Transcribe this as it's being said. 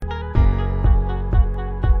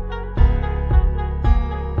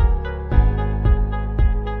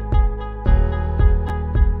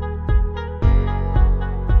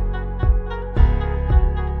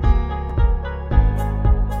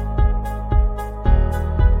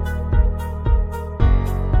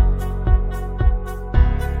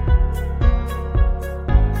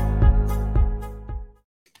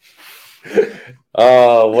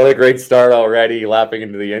Oh, what a great start already, laughing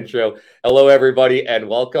into the intro. Hello, everybody, and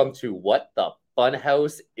welcome to What the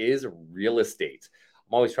Funhouse is Real Estate.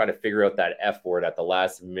 I'm always trying to figure out that F word at the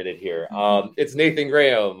last minute here. It's Nathan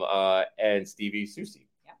Graham and Stevie Susie.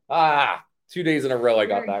 Yeah. 2 days in a row, I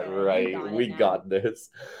got Very that good. right. We now. got this.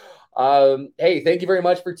 Hey, thank you very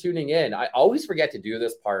much for tuning in. I always forget to do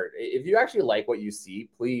this part. If you actually like what you see,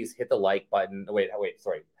 please hit the like button. Wait,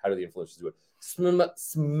 sorry. How do the influencers do it?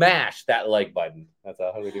 Smash that like button. That's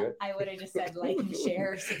how do we do it? I would have just said like and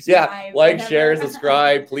share, subscribe. Yeah, like, whatever. share,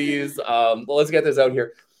 subscribe, please. Well, let's get this out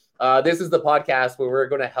here. This is the podcast where we're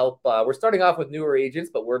going to help. We're starting off with newer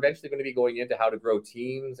agents, but we're eventually going to be going into how to grow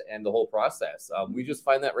teams and the whole process. We just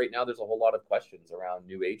find that right now there's a whole lot of questions around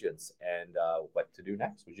new agents and what to do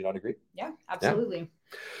next. Would you not agree? Yeah, absolutely.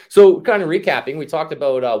 Yeah. So kind of recapping, we talked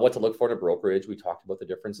about what to look for in a brokerage. We talked about the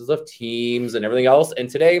differences of teams and everything else. And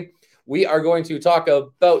today we are going to talk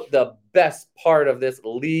about the best part of this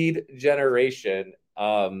lead generation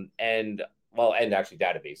and actually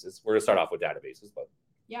databases. We're going to start off with databases, but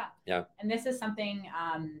yeah. And this is something,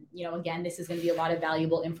 again, this is going to be a lot of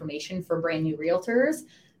valuable information for brand new realtors,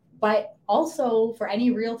 but also for any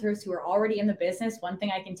realtors who are already in the business. One thing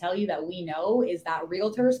I can tell you that we know is that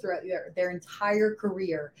realtors throughout their entire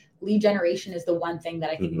career, lead generation is the one thing that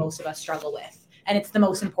I think most of us struggle with. And it's the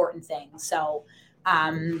most important thing. So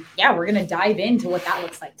we're going to dive into what that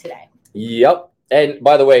looks like today. Yep. And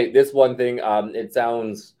by the way, this one thing, it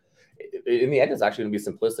sounds, in the end, it's actually going to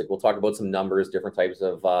be simplistic. We'll talk about some numbers, different types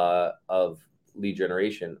of lead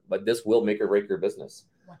generation, but this will make or break your business.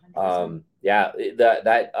 100%.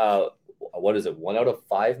 What is it? 1 out of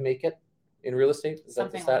 5 make it in real estate? Is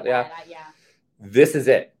Something that like that? Yeah. This is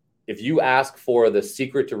it. If you ask for the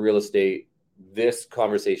secret to real estate, this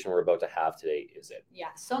conversation we're about to have today is it.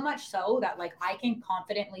 Yeah, so much so that I can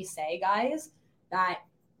confidently say, guys, that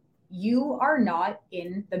you are not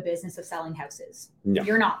in the business of selling houses. No.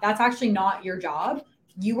 You're not. That's actually not your job.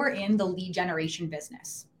 You are in the lead generation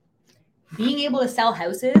business. Being able to sell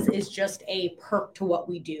houses is just a perk to what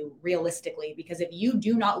we do realistically, because if you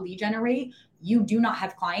do not lead generate, you do not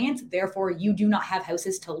have clients. Therefore, you do not have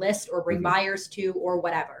houses to list or bring buyers to or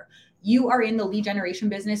whatever. You are in the lead generation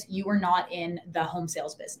business. You are not in the home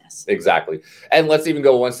sales business. Exactly. And let's even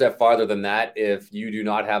go one step farther than that. If you do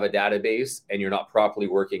not have a database and you're not properly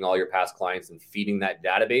working all your past clients and feeding that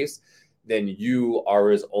database, then you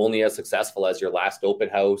are only as successful as your last open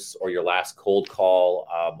house or your last cold call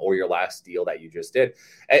or your last deal that you just did.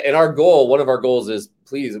 And our goal, one of our goals is,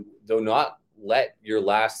 please do not let your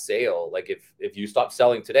last sale, like if you stop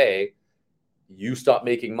selling today, you stop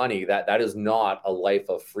making money. That is not a life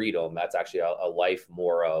of freedom. That's actually a life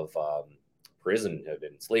more of prison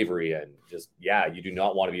and slavery, and just, you do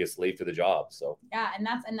not want to be a slave to the job. So and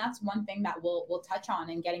that's one thing that we'll touch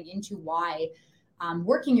on, and getting into why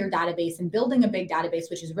working your database and building a big database,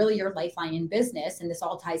 which is really your lifeline in business. And this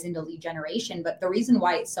all ties into lead generation. But the reason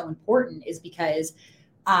why it's so important is because,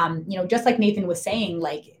 just like Nathan was saying,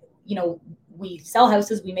 we sell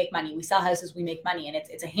houses, we make money. We sell houses, we make money. And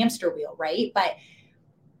it's a hamster wheel, right? But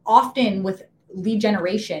often with lead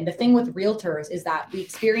generation, the thing with realtors is that we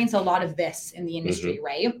experience a lot of this in the industry,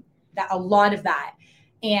 right? That a lot of that.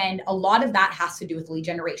 And a lot of that has to do with lead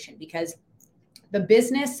generation, because the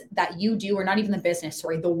business that you do, or not even the business,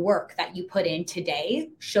 the work that you put in today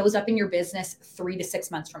shows up in your business 3 to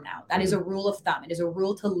 6 months from now. That is a rule of thumb. It is a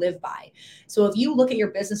rule to live by. So if you look at your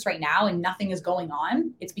business right now and nothing is going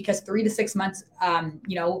on, it's because 3 to 6 months,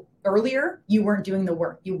 earlier, you weren't doing the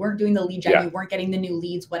work. You weren't doing the lead gen. You weren't getting the new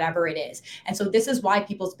leads, whatever it is. And so this is why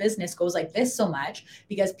people's business goes like this so much,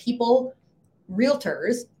 because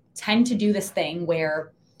realtors tend to do this thing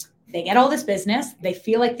where they get all this business, they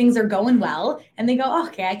feel like things are going well, and they go, oh,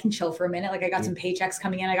 okay, I can chill for a minute. I got some paychecks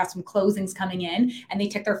coming in, I got some closings coming in, and they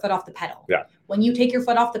take their foot off the pedal. Yeah. When you take your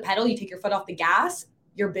foot off the pedal, you take your foot off the gas,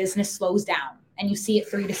 your business slows down, and you see it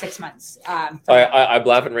 3 to 6 months. I'm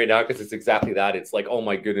laughing right now because it's exactly that. It's like, oh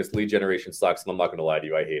my goodness, lead generation sucks. And I'm not going to lie to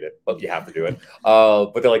you, I hate it, but you have to do it.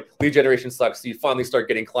 But they're like, lead generation sucks. So you finally start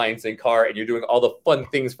getting clients in car, and you're doing all the fun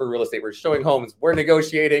things for real estate. We're showing homes, we're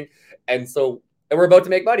negotiating, and we're about to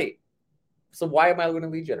make money. So why am I going to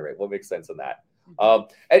lead generate? What makes sense in that?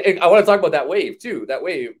 And I want to talk about that wave too. That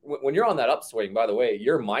wave, when you're on that upswing, by the way,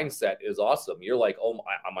 your mindset is awesome. You're like, oh,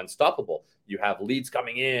 I'm unstoppable. You have leads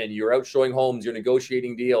coming in. You're out showing homes. You're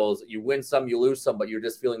negotiating deals. You win some, you lose some, but you're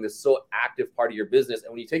just feeling this so active part of your business.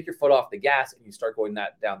 And when you take your foot off the gas and you start going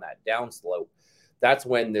down that down slope, that's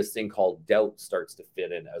when this thing called doubt starts to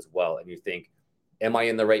fit in as well. And you think, am I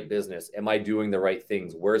in the right business? Am I doing the right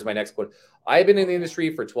things? Where's my next quote? I've been in the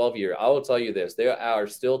industry for 12 years. I will tell you this. There are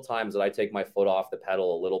still times that I take my foot off the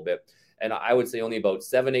pedal a little bit. And I would say only about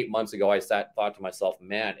 7-8 months ago, I thought to myself,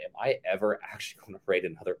 man, am I ever actually going to write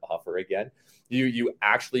another offer again? You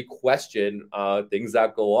actually question things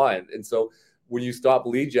that go on. And so when you stop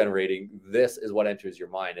lead generating, this is what enters your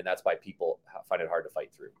mind. And that's why people find it hard to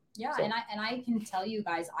fight through. Yeah. So. And I can tell you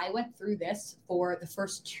guys, I went through this for the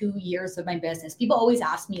first 2 years of my business. People always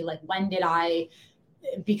ask me, like, when did I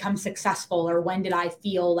become successful, or when did I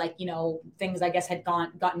feel like, you know, things, I guess, had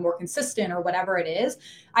gotten more consistent, or whatever it is.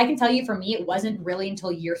 I can tell you, for me, it wasn't really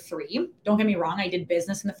until year 3. Don't get me wrong, I did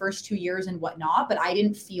business in the first 2 years and whatnot, but I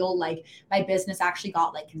didn't feel like my business actually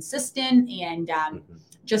got like consistent and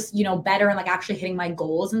just, you know, better and like actually hitting my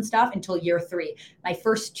goals and stuff until year 3. My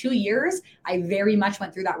first 2 years, I very much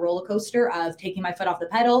went through that roller coaster of taking my foot off the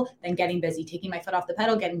pedal, then getting busy, taking my foot off the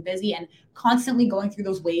pedal, getting busy, and constantly going through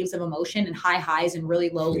those waves of emotion and high highs and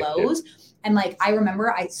really low lows. And like, I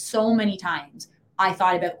remember so many times I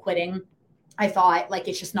thought about quitting. I thought, like,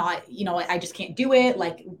 it's just not, you know, I just can't do it.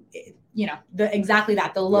 Like, you know,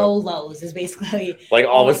 the low lows is basically like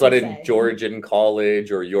all of a sudden Georgian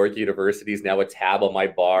College or York University is now a tab on my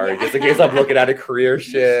bar, just in case I'm looking at a career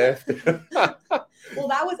shift. Well,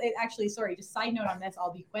 that was it. Actually, sorry, just side note on this,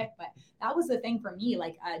 I'll be quick, but that was the thing for me.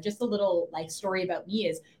 Like, just a little like story about me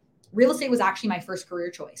is real estate was actually my first career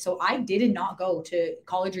choice. So I did not go to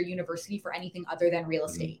college or university for anything other than real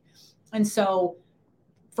estate. And so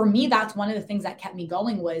for me, that's one of the things that kept me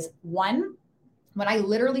going was, one, when I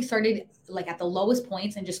literally started like at the lowest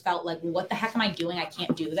points and just felt like, what the heck am I doing? I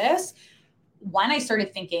can't do this. When I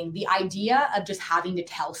started thinking, the idea of just having to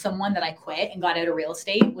tell someone that I quit and got out of real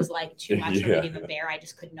estate was like too much for me to bear. I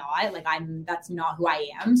just could not, like, that's not who I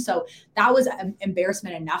am. So that was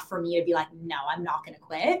embarrassment enough for me to be like, no, I'm not going to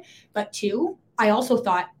quit. But 2, I also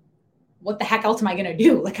thought, what the heck else am I going to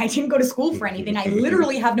do? Like, I didn't go to school for anything. I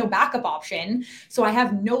literally have no backup option. So I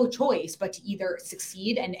have no choice but to either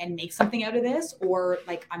succeed and make something out of this, or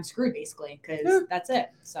like I'm screwed basically, because that's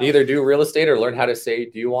it. So either do real estate or learn how to say,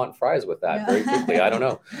 do you want fries with that very quickly? I don't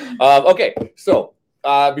know. Okay. So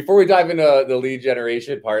before we dive into the lead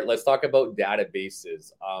generation part, let's talk about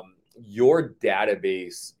databases. Your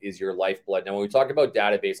database is your lifeblood. Now, when we talk about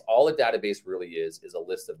database, all a database really is a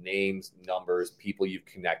list of names, numbers, people you've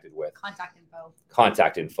connected with.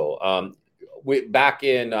 Contact info. Back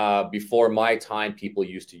in before my time, people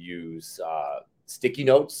used to use sticky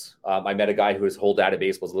notes. I met a guy whose whole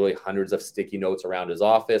database was literally hundreds of sticky notes around his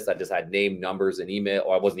office that just had name, numbers, and email.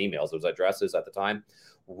 Or it wasn't emails, it was addresses at the time.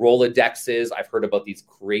 Rolodexes. I've heard about these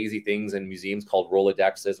crazy things in museums called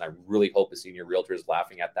Rolodexes, and I really hope the senior realtor is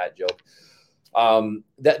laughing at that joke.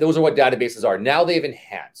 Those are what databases are. Now they've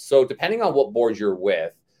enhanced. So depending on what board you're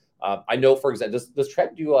with, I know, for example, does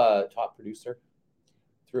Trepp do a top producer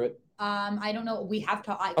through it? I don't know. We have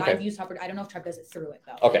I've used top. I don't know if Trepp does it through it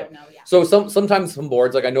though. Okay. I don't know, yeah. So sometimes some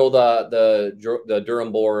boards, like I know the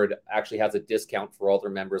Durham board actually has a discount for all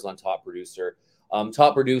their members on top producer.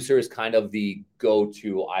 Top producer is kind of the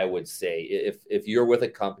go-to, I would say. If you're with a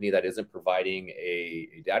company that isn't providing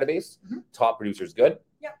a database, top producer is good.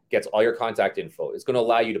 Yep. Gets all your contact info. It's going to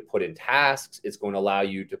allow you to put in tasks. It's going to allow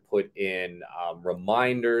you to put in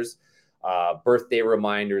reminders, birthday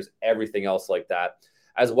reminders, everything else like that,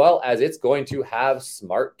 as well as it's going to have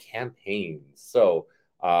smart campaigns. So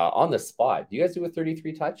on the spot, do you guys do a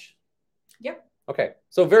 33 touch? Yep. Okay,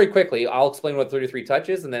 so very quickly, I'll explain what 33 touch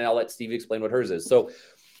is, and then I'll let Stevie explain what hers is. So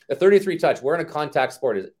a 33 touch, we're in a contact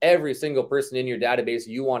sport, is every single person in your database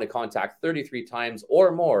you want to contact 33 times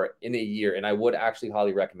or more in a year, and I would actually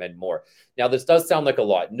highly recommend more. Now, this does sound like a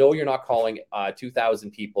lot. No, you're not calling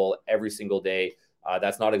 2,000 people every single day.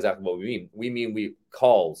 That's not exactly what we mean. We mean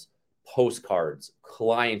calls, postcards,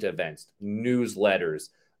 client events, newsletters,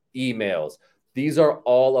 emails. These are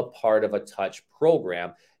all a part of a touch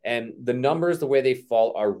program. And the numbers, the way they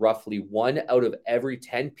fall, are roughly 1 out of every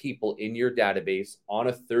 10 people in your database on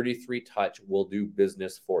a 33 touch will do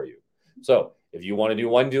business for you. So if you want to do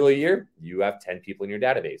 1 deal a year, you have 10 people in your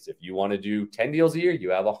database. If you want to do 10 deals a year, you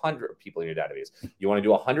have 100 people in your database. You want to do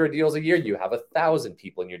 100 deals a year, you have 1,000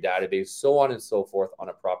 people in your database, so on and so forth on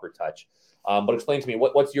a proper touch. But explain to me,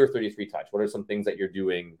 what's your 33 touch? What are some things that you're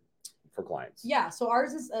doing for clients? Yeah, so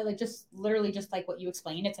ours is like just literally just like what you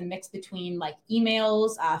explained. It's a mix between like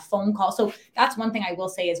emails, phone calls. So that's one thing I will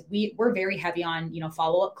say is we're very heavy on,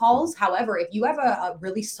 follow-up calls. However, if you have a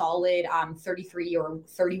really solid 33 or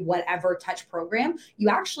 30 whatever touch program, you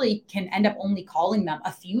actually can end up only calling them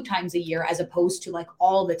a few times a year as opposed to like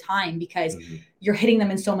all the time, because you're hitting them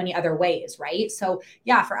in so many other ways, right? So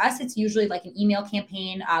yeah, for us, it's usually like an email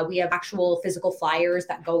campaign. We have actual physical flyers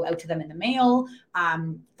that go out to them in the mail,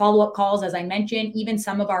 follow-up calls, as I mentioned. Even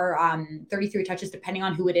some of our 33 touches, depending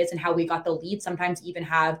on who it is and how we got the lead, sometimes even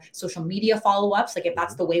have social media follow-ups, like if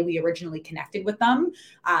that's the way we originally connected with them.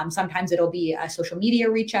 Sometimes it'll be a social media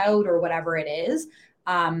reach out or whatever it is.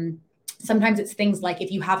 Sometimes it's things like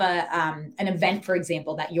if you have an event, for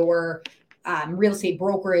example, that your real estate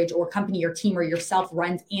brokerage or company or team or yourself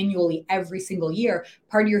runs annually every single year,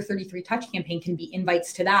 part of your 33 touch campaign can be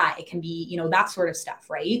invites to that. It can be, that sort of stuff,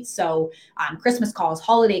 right? So Christmas calls,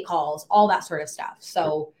 holiday calls, all that sort of stuff.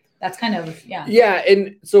 So that's kind of, yeah. Yeah.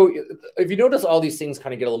 And so if you notice, all these things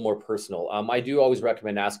kind of get a little more personal. I do always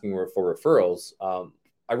recommend asking for referrals.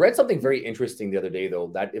 I read something very interesting the other day, though,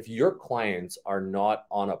 that if your clients are not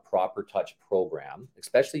on a proper touch program,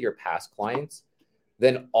 especially your past clients,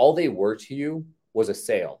 then all they were to you was a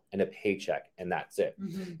sale and a paycheck, and that's it.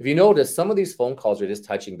 If you notice, some of these phone calls are just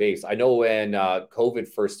touching base. I know when COVID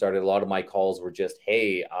first started, a lot of my calls were just,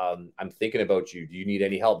 hey, I'm thinking about you. Do you need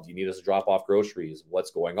any help? Do you need us to drop off groceries?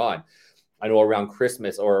 What's going on? I know around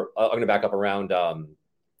Christmas, or I'm going to back up, around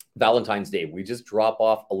Valentine's Day, we just drop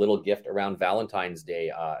off a little gift around Valentine's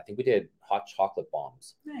Day. I think we did hot chocolate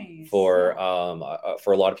bombs for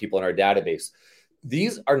a lot of people in our database.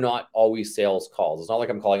 These are not always sales calls. It's not like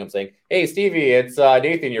I'm calling them saying, hey, Stevie, it's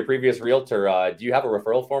Nathan, your previous realtor. Do you have a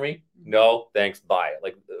referral for me? No, thanks. Bye.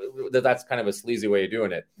 Like that's kind of a sleazy way of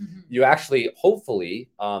doing it. You actually, hopefully,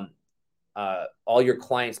 all your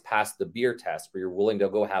clients pass the beer test where you're willing to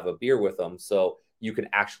go have a beer with them. So you can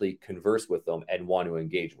actually converse with them and want to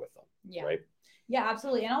engage with them. Yeah. Right. Yeah,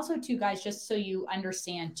 absolutely. And also too, guys, just so you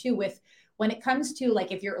understand too, when it comes to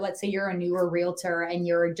like, if you're, let's say you're a newer realtor and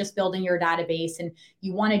you're just building your database and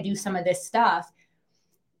you want to do some of this stuff,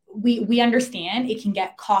 we understand it can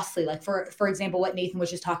get costly. Like for example, what Nathan was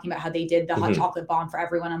just talking about, how they did the hot chocolate bomb for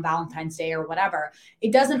everyone on Valentine's Day or whatever.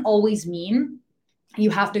 It doesn't always mean you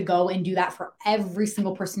have to go and do that for every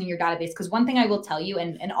single person in your database. Because one thing I will tell you,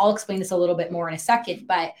 and I'll explain this a little bit more in a second,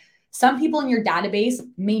 but some people in your database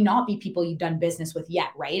may not be people you've done business with yet,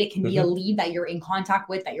 right? It can be a lead that you're in contact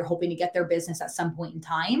with, that you're hoping to get their business at some point in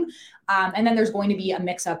time. And then there's going to be a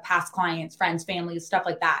mix of past clients, friends, families, stuff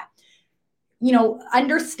like that.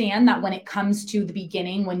 Understand that when it comes to the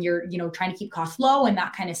beginning, when you're, trying to keep costs low and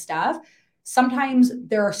that kind of stuff, sometimes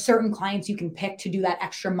there are certain clients you can pick to do that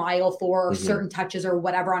extra mile for, or certain touches or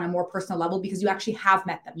whatever on a more personal level, because you actually have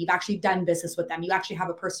met them. You've actually done business with them. You actually have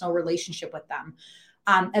a personal relationship with them.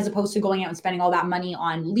 As opposed to going out and spending all that money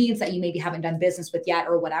on leads that you maybe haven't done business with yet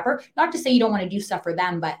or whatever. Not to say you don't want to do stuff for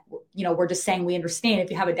them, but we're just saying we understand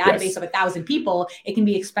if you have a database of 1,000 people, it can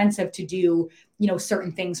be expensive to do,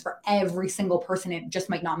 certain things for every single person. It just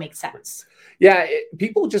might not make sense. Yeah,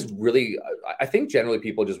 people just really, I think generally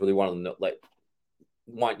people just really want to know,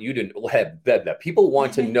 want you to that people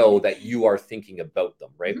want to know that you are thinking about them,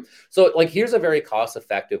 right? So here's a very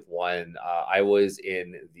cost-effective one. I was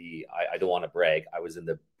in I don't want to brag, I was in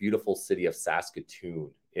the beautiful city of Saskatoon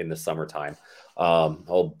in the summertime.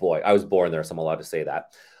 Oh boy, I was born there, so I'm allowed to say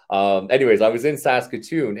that. Anyways, I was in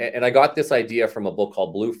Saskatoon and I got this idea from a book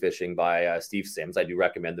called Blue Fishing by Steve Sims. I do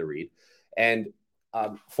recommend the read. And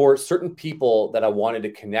for certain people that I wanted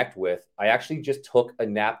to connect with, I actually just took a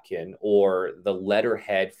napkin or the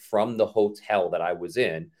letterhead from the hotel that I was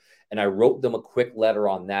in, and I wrote them a quick letter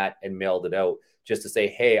on that and mailed it out just to say,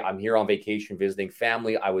 hey, I'm here on vacation visiting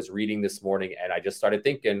family. I was reading this morning and I just started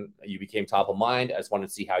thinking you became top of mind. I just wanted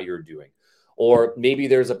to see how you're doing. Or maybe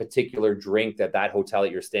there's a particular drink that hotel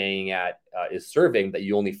that you're staying at is serving that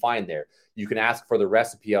you only find there. You can ask for the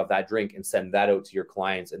recipe of that drink and send that out to your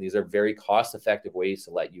clients. And these are very cost-effective ways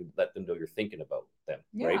to let them know you're thinking about them,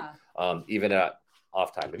 right? Even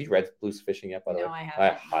off time. Have you read Blue Fishing yet, by the way? No, I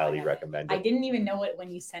haven't. I highly recommend it. I didn't even know it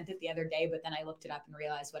when you sent it the other day, but then I looked it up and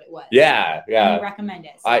realized what it was. Yeah. I recommend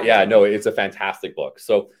it. So no, it's a fantastic book.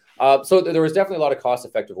 So there was definitely a lot of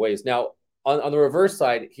cost-effective ways. Now, on the reverse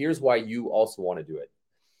side, here's why you also want to do it.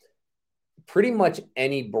 Pretty much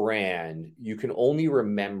any brand, you can only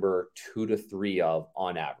remember 2 to 3 of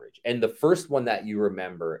on average. And the first one that you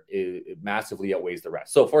remember it massively outweighs the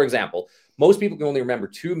rest. So for example, most people can only remember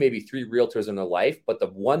 2, maybe 3 realtors in their life, but the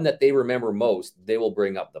one that they remember most, they will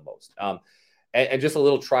bring up the most. And just a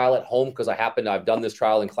little trial at home, because I've done this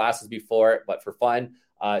trial in classes before, but for fun,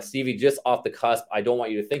 Stevie, just off the cusp, I don't want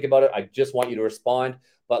you to think about it. I just want you to respond,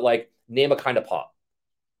 but name a kind of pop.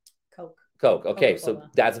 Coke. Okay, so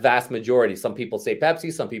that's vast majority. Some people say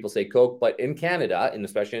Pepsi, some people say Coke, but in Canada, and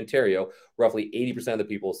especially in Ontario, roughly 80% of the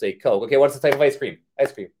people say Coke. Okay, what's the type of ice cream?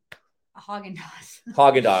 Ice cream. Haagen-Dazs.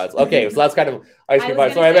 Haagen-Dazs. Okay, so that's kind of ice cream.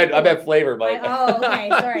 Sorry, I meant flavor, but okay,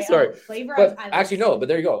 sorry. Sorry. Oh, flavor. But actually, no. But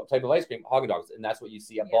there you go. Type of ice cream, Haagen-Dazs, and that's what you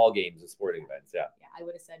see at ball games and sporting events. Yeah. Yeah, I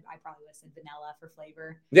probably would have said vanilla for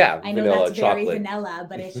flavor. Yeah, I know vanilla, that's very chocolate. vanilla,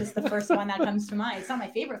 but it's just the first one that comes to mind. It's not my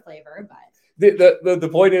favorite flavor, but the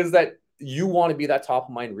point is that you want to be that top of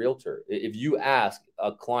mind realtor. If you ask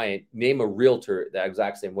a client, name a realtor that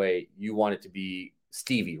exact same way, you want it to be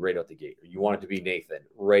Stevie right out the gate, or you want it to be Nathan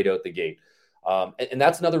right out the gate. And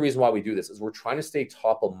that's another reason why we do this, is we're trying to stay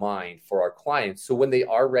top of mind for our clients. So when they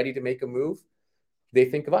are ready to make a move, they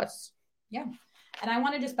think of us. Yeah. And I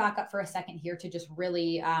want to just back up for a second here to just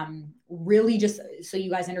really just so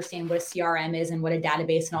you guys understand what a CRM is and what a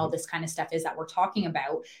database and all this kind of stuff is that we're talking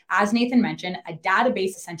about. As Nathan mentioned, a database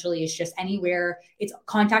essentially is just anywhere, it's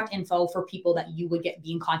contact info for people that you would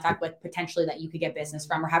be in contact with, potentially that you could get business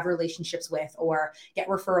from or have relationships with or get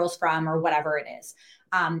referrals from or whatever it is.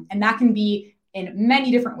 And that can be in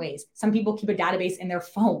many different ways. Some people keep a database in their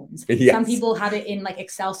phones. Yes. Some people have it in like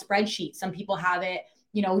Excel spreadsheets. Some people have it,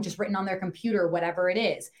 just written on their computer, whatever it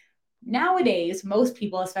is. Nowadays, most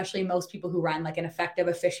people, especially most people who run like an effective,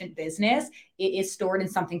 efficient business, it is stored in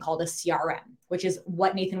something called a CRM, which is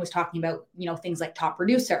what Nathan was talking about, things like Top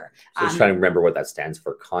Producer. So just trying to remember what that stands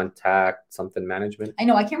for. Contact something management. I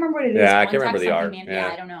know. I can't remember what it is. Yeah, I can't remember the R. Yeah,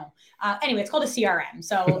 I don't know. Anyway, it's called a CRM.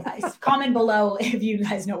 So comment below if you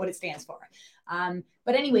guys know what it stands for.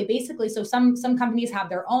 But anyway, basically, so some companies have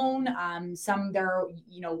their own, some they're,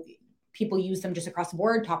 people use them just across the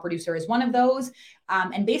board. Top Producer is one of those.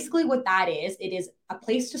 And basically what that is, it is a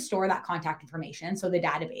place to store that contact information. So the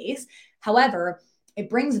database. However, it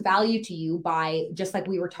brings value to you by, just like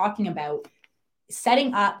we were talking about,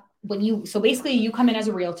 setting up so basically you come in as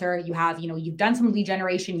a realtor, you have, you've done some lead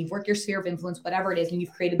generation, you've worked your sphere of influence, whatever it is, and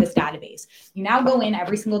you've created this database. You now go in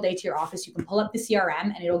every single day to your office, you can pull up the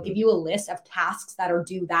CRM and it'll give you a list of tasks that are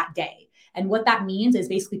due that day. And what that means is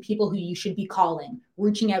basically people who you should be calling,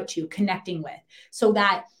 reaching out to, connecting with, so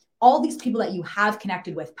that all these people that you have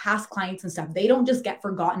connected with, past clients and stuff, they don't just get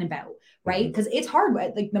forgotten about, right? Because it's hard.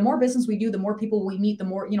 Like the more business we do, the more people we meet, the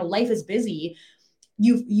more, life is busy.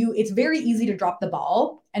 It's very easy to drop the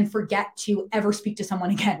ball and forget to ever speak to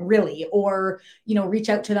someone again, really, or, reach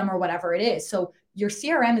out to them or whatever it is. So your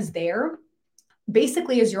CRM is there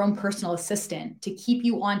basically as your own personal assistant to keep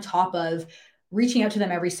you on top of reaching out to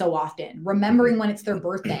them every so often, remembering when it's their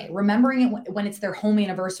birthday, remembering it when it's their home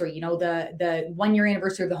anniversary, the 1 year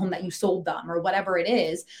anniversary of the home that you sold them or whatever it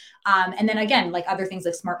is. And then again, like other things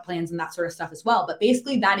like smart plans and that sort of stuff as well. But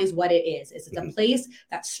basically that is what it is. It's a place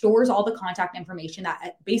that stores all the contact information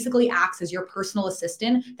that basically acts as your personal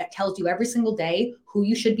assistant that tells you every single day who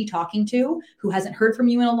you should be talking to, who hasn't heard from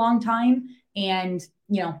you in a long time, and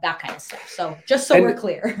that kind of stuff. So just so we're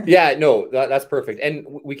clear. Yeah, no, that's perfect. And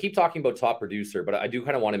we keep talking about Top Producer, but I do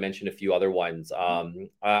kind of want to mention a few other ones.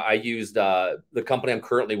 I used the company I'm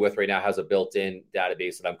currently with right now has a built-in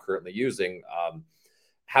database that I'm currently using.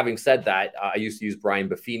 Having said that, I used to use Brian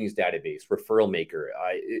Buffini's database, Referral Maker.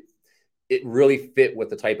 It really fit with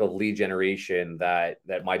the type of lead generation that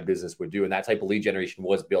my business would do. And that type of lead generation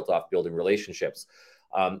was built off building relationships.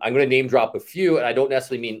 I'm going to name drop a few, and I don't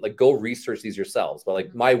necessarily mean like go research these yourselves, but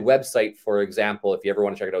like my website, for example, if you ever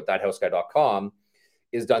want to check it out, thathouseguy.com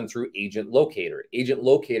is done through Agent Locator. Agent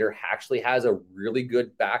Locator actually has a really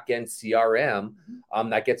good back-end CRM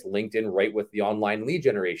that gets linked in right with the online lead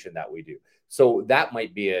generation that we do. So that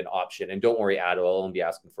might be an option. And don't worry, Ado, I'll only be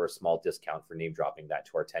asking for a small discount for name dropping that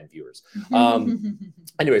to our 10 viewers.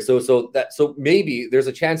 Anyway, so maybe there's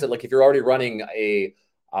a chance that like if you're already running a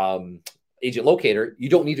Agent Locator, you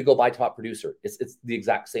don't need to go buy Top Producer. It's the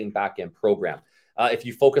exact same backend program. If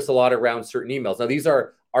you focus a lot around certain emails, now these aren't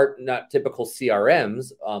not typical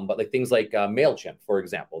CRMs, but like things like MailChimp, for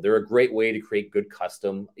example, they're a great way to create good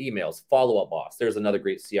custom emails. Follow Up Boss, there's another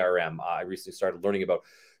great CRM I recently started learning about.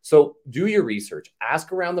 So do your research,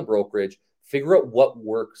 ask around the brokerage, figure out what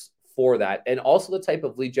works for that, and also the type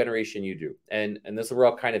of lead generation you do. And this is where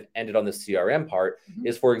I'll kind of ended on the CRM part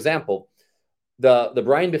is, for example, the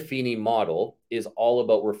Brian Buffini model is all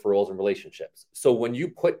about referrals and relationships. So when you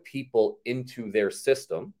put people into their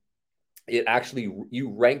system, it actually, you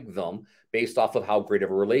rank them based off of how great of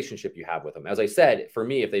a relationship you have with them. As I said, for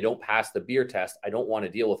me, if they don't pass the beer test, I don't want to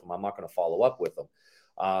deal with them. I'm not going to follow up with them.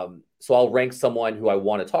 So I'll rank someone who I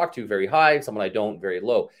want to talk to very high, someone I don't very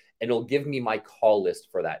low, and it'll give me my call list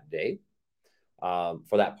for that day,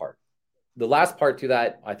 for that part. The last part to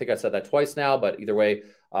that, I think I said that twice now, but either way,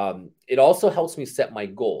 it also helps me set my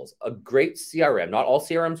goals. A great CRM, not all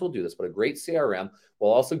CRMs will do this, but a great CRM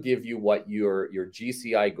will also give you what your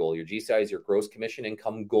GCI goal, your GCI is your gross commission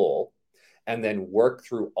income goal. and then work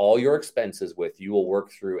through all your expenses with you. Will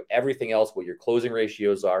work through everything else, what your closing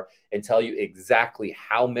ratios are, and tell you exactly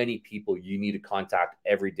how many people you need to contact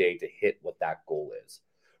every day to hit what that goal is.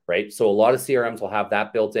 Right. So a lot of CRMs will have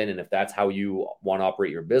that built in. And if that's how you want to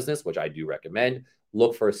operate your business, which I do recommend,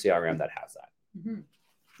 look for a CRM that has that. Mm-hmm.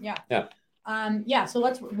 Yeah. Yeah. So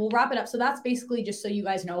we'll wrap it up. So that's basically just so you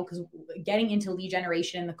guys know, because getting into lead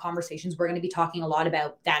generation and the conversations, we're going to be talking a lot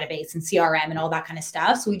about database and CRM and all that kind of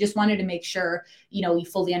stuff. So we just wanted to make sure, you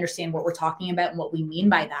fully understand what we're talking about and what we mean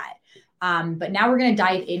by that. But now we're going to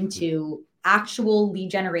dive into actual lead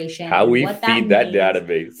generation, how we feed that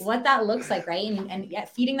database, what that looks like, right? And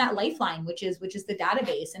feeding that lifeline, which is the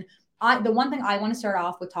database. And the one thing I want to start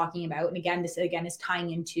off with talking about, and again, this is tying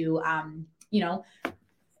into,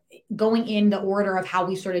 going in the order of how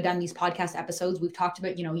we've sort of done these podcast episodes. We've talked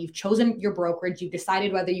about, you've chosen your brokerage, you've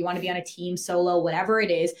decided whether you want to be on a team, solo, whatever it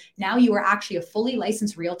is. Now you are actually a fully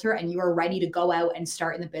licensed realtor and you are ready to go out and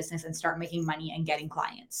start in the business and start making money and getting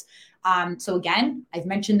clients. So again, I've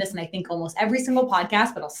mentioned this in I think almost every single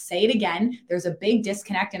podcast, but I'll say it again. There's a big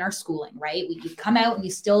disconnect in our schooling, right? We come out and we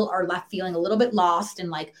still are left feeling a little bit lost and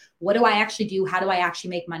like, what do I actually do? How do I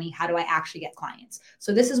actually make money? How do I actually get clients?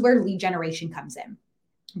 So this is where lead generation comes in.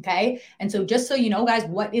 Okay. And so just so you know, guys,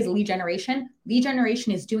 what is lead generation? Lead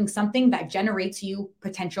generation is doing something that generates you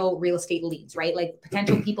potential real estate leads, right? Like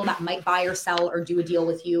potential people that might buy or sell or do a deal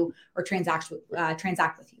with you or transact with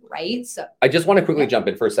you, right? So I just want to quickly jump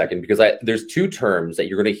in for a second because there's two terms that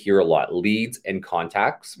you're going to hear a lot: leads and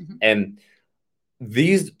contacts. Mm-hmm. And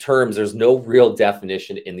these terms, there's no real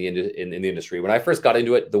definition in the industry. When I first got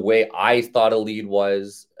into it, the way I thought a lead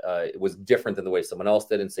was, it was different than the way someone else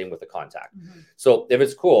did, and same with the contact. Mm-hmm. So if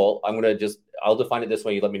it's cool, I'll define it this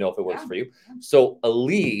way. You let me know if it works for you. Yeah. So a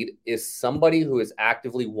lead is somebody who is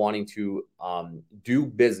actively wanting to do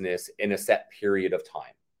business in a set period of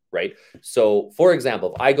time, right? So for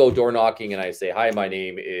example, if I go door knocking and I say, hi, my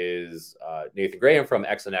name is Nathan Graham from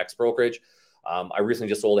X&X Brokerage. I recently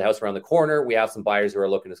just sold a house around the corner. We have some buyers who are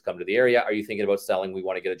looking to come to the area. Are you thinking about selling? We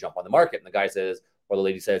want to get a jump on the market. And the guy says, or the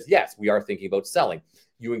lady says, yes, we are thinking about selling.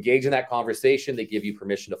 You engage in that conversation. They give you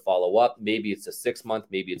permission to follow up. Maybe it's a 6 month,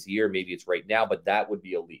 maybe it's a year, maybe it's right now, but that would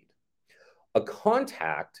be a lead. A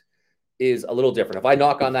contact is a little different. If I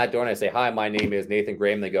knock on that door and I say, hi, my name is Nathan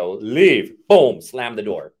Graham, they go, leave, boom, slam the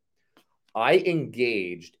door. I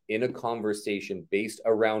engaged in a conversation based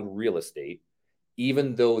around real estate,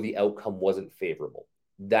 even though the outcome wasn't favorable.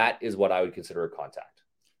 That is what I would consider a contact.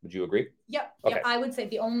 Would you agree? Yep. Okay. Yep. I would say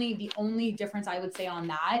the only difference I would say on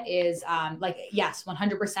that is yes,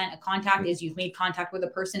 100% a contact is you've made contact with a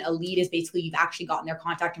person. A lead is basically you've actually gotten their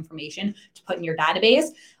contact information to put in your database.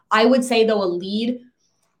 I would say though, a lead,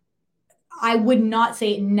 I would not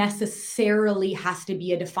say it necessarily has to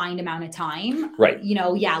be a defined amount of time. Right.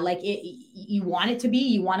 You want it to be,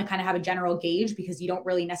 you want to kind of have a general gauge because you don't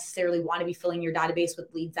really necessarily want to be filling your database with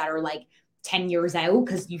leads that are like 10 years out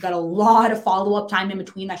because you've got a lot of follow-up time in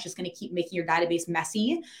between. That's just going to keep making your database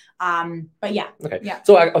messy. But yeah. Okay. Yeah.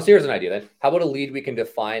 So here's an idea then. How about a lead we can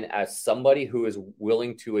define as somebody who is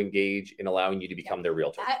willing to engage in allowing you to become their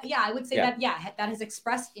realtor? I would say that has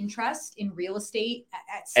expressed interest in real estate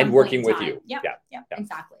at some and working point with you. Yeah,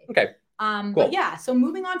 exactly. Okay. Cool. But yeah, so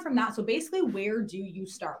moving on from that. So basically where do you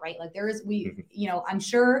start, right? Like I'm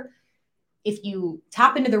sure if you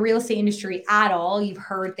tap into the real estate industry at all, you've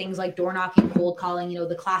heard things like door knocking, cold calling,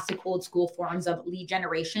 the classic old school forms of lead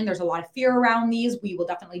generation. There's a lot of fear around these. We will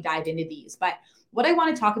definitely dive into these. But what I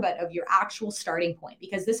want to talk about of your actual starting point,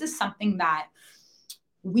 because this is something that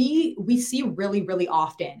we see really, really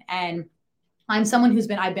often. And I'm someone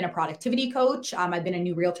I've been a productivity coach. I've been a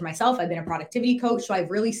new realtor myself. I've been a productivity coach. So I've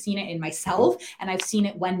really seen it in myself and I've seen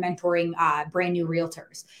it when mentoring brand new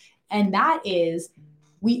realtors. And that is,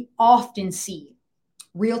 we often see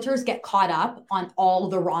realtors get caught up on all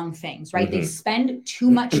the wrong things, right? Mm-hmm. They spend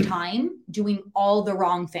too much time doing all the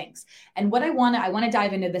wrong things. And what I want to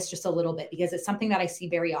dive into this just a little bit because it's something that I see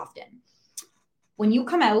very often. When you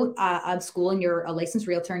come out of school and you're a licensed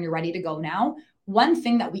realtor and you're ready to go now, one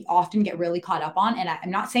thing that we often get really caught up on, and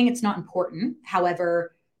I'm not saying it's not important,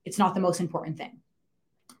 however, it's not the most important thing.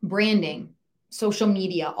 Branding, social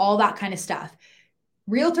media, all that kind of stuff.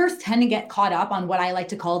 Realtors tend to get caught up on what I like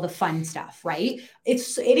to call the fun stuff, right?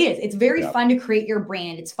 It's very fun to create your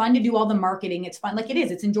brand. It's fun to do all the marketing. It's fun.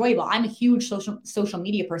 It's enjoyable. I'm a huge social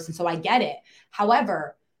media person, so I get it.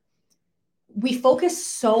 However, we focus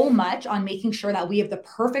so much on making sure that we have the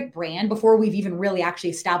perfect brand before we've even really actually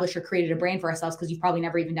established or created a brand for ourselves, because you've probably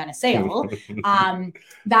never even done a sale,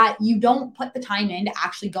 that you don't put the time in to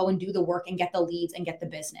actually go and do the work and get the leads and get the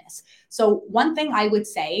business. So one thing I would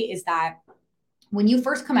say is that when you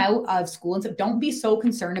first come out of school and stuff, don't be so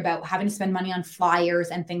concerned about having to spend money on flyers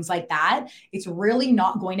and things like that. It's really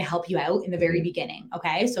not going to help you out in the very beginning.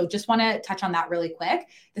 Okay. So just want to touch on that really quick.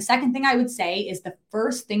 The second thing I would say is the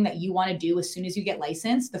first thing that you want to do as soon as you get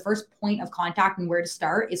licensed, the first point of contact and where to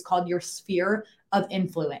start is called your sphere of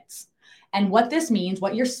influence. And what this means,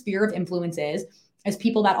 what your sphere of influence is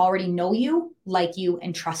people that already know you, like you,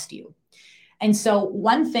 and trust you. And so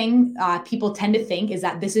one thing people tend to think is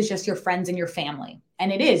that this is just your friends and your family.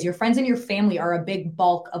 And it is. Your friends and your family are a big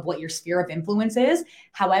bulk of what your sphere of influence is.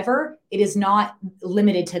 However, it is not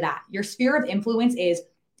limited to that. Your sphere of influence is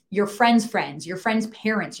your friends' friends, your friends'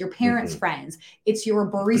 parents, your parents' friends. It's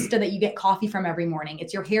your barista that you get coffee from every morning.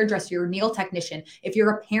 It's your hairdresser, your nail technician. If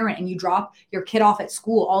you're a parent and you drop your kid off at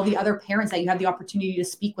school, all the other parents that you have the opportunity to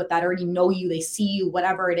speak with that already know you, they see you,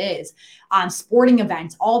 whatever it is, sporting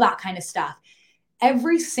events, all that kind of stuff.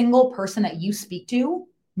 Every single person that you speak to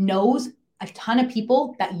knows a ton of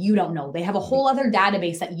people that you don't know. They have a whole other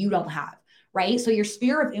database that you don't have, right? So your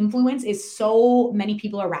sphere of influence is so many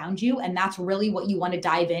people around you, and that's really what you want to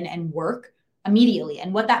dive in and work immediately.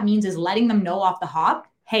 And what that means is letting them know off the hop,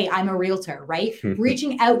 hey, I'm a realtor, right?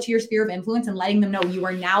 Reaching out to your sphere of influence and letting them know you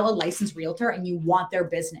are now a licensed realtor and you want their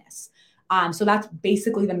business. So that's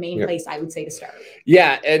basically the main place I would say to start.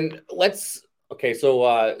 Yeah, and okay,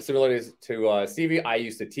 so similar to Stevie, I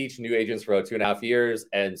used to teach new agents for about 2.5 years.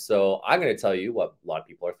 And so I'm going to tell you what a lot of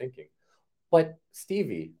people are thinking. But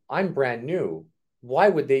Stevie, I'm brand new. Why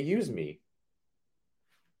would they use me?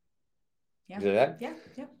 Yeah. You know that?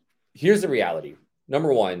 Yeah. Here's the reality.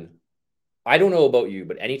 Number one, I don't know about you,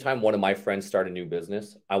 but anytime one of my friends start a new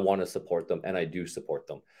business, I want to support them, and I do support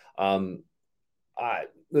them.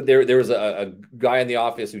 There was a guy in the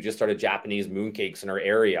office who just started Japanese mooncakes in our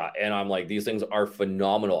area. And I'm like, these things are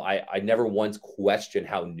phenomenal. I never once questioned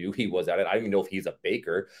how new he was at it. I don't even know if he's a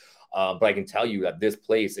baker. But I can tell you that this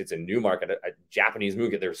place, it's a new market, a Japanese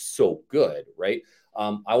mooncake. They're so good, right?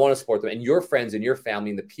 I want to support them. And your friends and your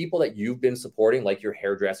family and the people that you've been supporting, like your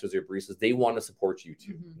hairdressers, your baristas, they want to support you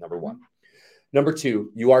too, number one. Number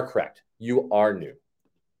two, you are correct. You are new.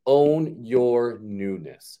 Own your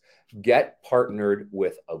newness. Get partnered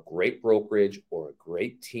with a great brokerage or a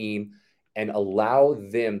great team and allow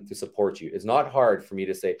them to support you. It's not hard for me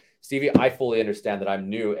to say, Stevie, I fully understand that I'm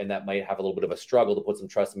new and that might have a little bit of a struggle to put some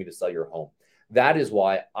trust in me to sell your home. That is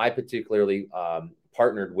why I particularly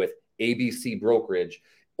partnered with ABC Brokerage,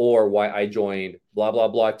 or why I joined blah, blah,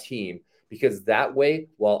 blah team, because that way,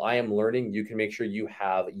 while I am learning, you can make sure you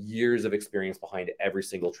have years of experience behind every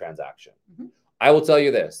single transaction. I will tell you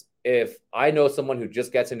this. If I know someone who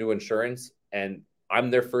just gets into insurance and I'm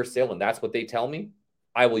their first sale and that's what they tell me,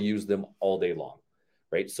 I will use them all day long,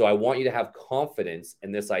 right? So I want you to have confidence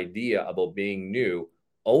in this idea about being new,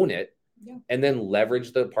 own it, and then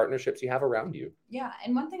leverage the partnerships you have around you. Yeah.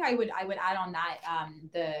 And one thing I would add on that,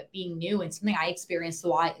 the being new, and something I experienced a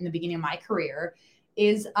lot in the beginning of my career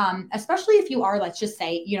is, especially if you are, let's just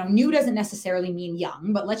say, new doesn't necessarily mean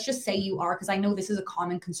young, but let's just say you are, because I know this is a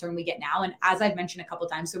common concern we get now. And as I've mentioned a couple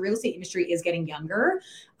of times, the real estate industry is getting younger.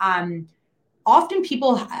 Often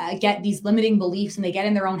people get these limiting beliefs and they get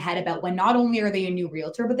in their own head about when not only are they a new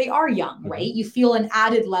realtor, but they are young, right? You feel an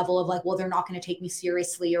added level of like, well, they're not going to take me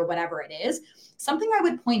seriously or whatever it is. Something I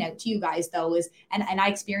would point out to you guys though is, and I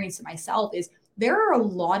experienced it myself, is there are a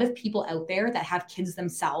lot of people out there that have kids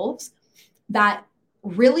themselves that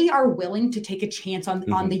really are willing to take a chance on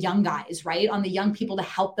the young guys, right? On the young people to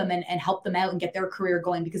help them and help them out and get their career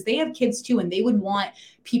going, because they have kids too. And they would want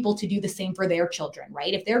people to do the same for their children,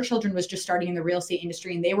 right? If their children was just starting in the real estate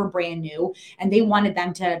industry and they were brand new and they wanted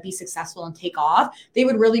them to be successful and take off, they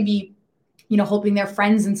would really be, hoping their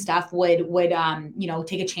friends and stuff would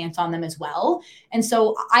take a chance on them as well. And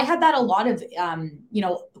so I had that a lot of,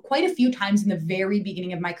 quite a few times in the very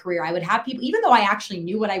beginning of my career. I would have people, even though I actually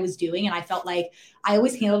knew what I was doing and I felt like I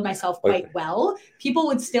always handled myself quite well, people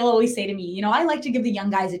would still always say to me, I like to give the young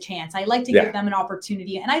guys a chance. I like to give them an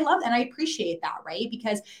opportunity. And I love and I appreciate that, right?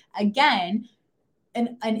 Because again,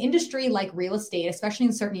 an industry like real estate, especially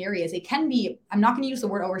in certain areas, it can be, I'm not going to use the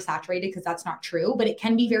word oversaturated because that's not true, but it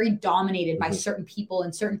can be very dominated by certain people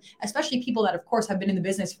and especially people that of course have been in the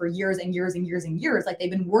business for years and years and years and years. Like they've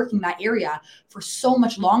been working that area for so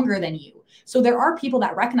much longer than you. So there are people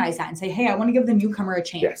that recognize that and say, hey, I want to give the newcomer a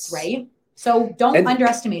chance, right? So don't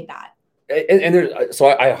underestimate that. So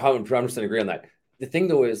I 100% agree on that. The thing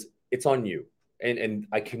though is it's on you. And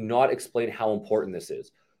I cannot explain how important this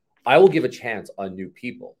is. I will give a chance on new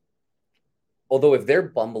people. although if they're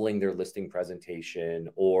bumbling their listing presentation,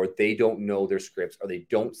 or they don't know their scripts, or they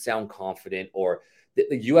don't sound confident, or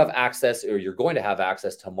you have access, or you're going to have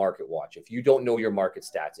access to Market Watch, if you don't know your market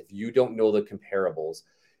stats, if you don't know the comparables,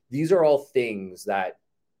 these are all things that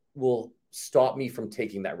will stop me from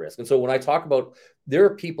taking that risk. And so when I talk about, there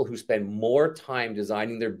are people who spend more time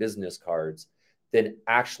designing their business cards than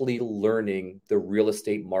actually learning the real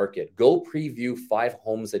estate market. Go preview 5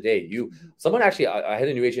 homes a day. Someone actually, I had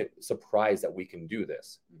a new agent surprised that we can do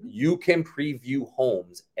this. You can preview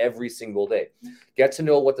homes every single day. Get to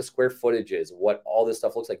know what the square footage is, what all this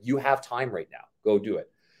stuff looks like. You have time right now. Go do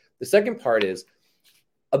it. The second part is,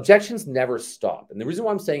 objections never stop. And the reason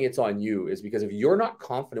why I'm saying it's on you is because if you're not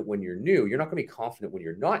confident when you're new, you're not going to be confident when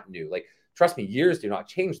you're not new. Like, trust me, years do not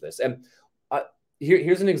change this. And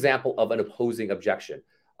here's an example of an opposing objection.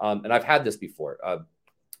 And I've had this before.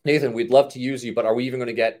 Nathan, we'd love to use you, but are we even going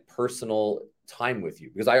to get personal time with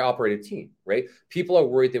you? Because I operate a team, right? People are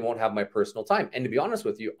worried they won't have my personal time. And to be honest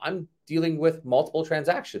with you, I'm dealing with multiple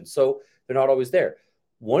transactions, so they're not always there.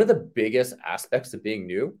 One of the biggest aspects of being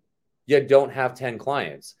new, you don't have 10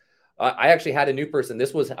 clients. I actually had a new person.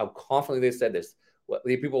 This was how confidently they said this.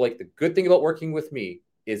 People were like, the good thing about working with me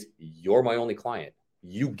is you're my only client.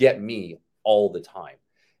 You get me all the time.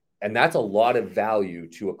 And that's a lot of value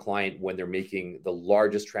to a client when they're making the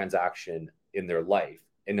largest transaction in their life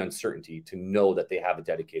in uncertainty, to know that they have a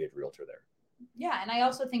dedicated realtor there. Yeah. And I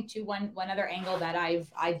also think too, one other angle that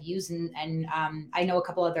I've used, and I know a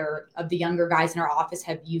couple other of the younger guys in our office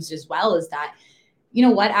have used as well, is that, you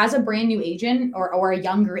know what, as a brand new agent or a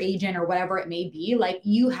younger agent or whatever it may be, like,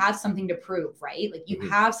 you have something to prove, right? Like, you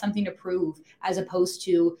have something to prove, as opposed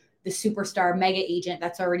to the superstar mega agent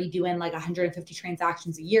that's already doing like 150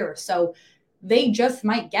 transactions a year. So they just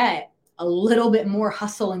might get a little bit more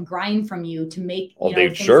hustle and grind from you to make,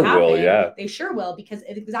 they sure happen. Will, yeah. They sure will, because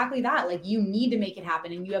it's exactly that. Like, you need to make it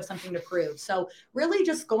happen, and you have something to prove. So really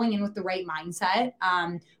just going in with the right mindset.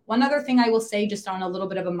 One other thing I will say, just on a little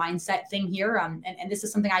bit of a mindset thing here, and this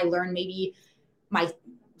is something I learned maybe my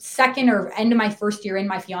second or end of my first year in.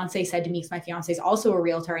 My fiance said to me, because my fiance is also a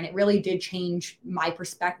realtor, and it really did change my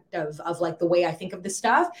perspective of like the way I think of this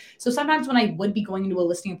stuff. So sometimes when I would be going into a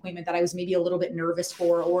listing appointment that I was maybe a little bit nervous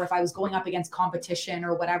for, or if I was going up against competition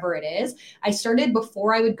or whatever it is, I started,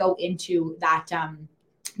 before I would go into that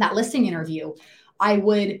listing interview, I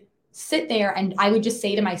would sit there and I would just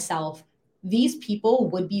say to myself, these people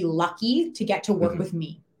would be lucky to get to work with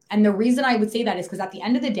me. And the reason I would say that is because at the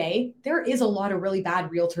end of the day, there is a lot of really bad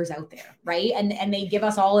realtors out there, right? And they give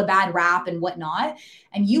us all a bad rap and whatnot.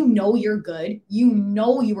 And you're good. You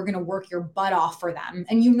were going to work your butt off for them.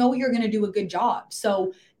 And you're going to do a good job.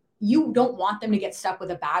 So you don't want them to get stuck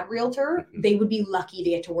with a bad realtor. They would be lucky to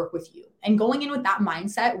get to work with you. And going in with that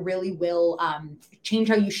mindset really will change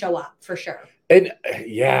how you show up, for sure. And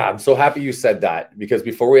yeah, I'm so happy you said that, because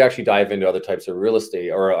before we actually dive into other types of real estate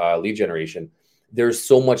or lead generation, there's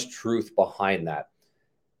so much truth behind that.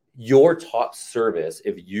 Your top service,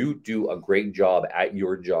 if you do a great job at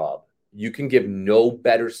your job, you can give no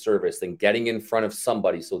better service than getting in front of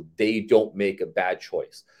somebody so they don't make a bad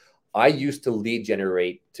choice. I used to lead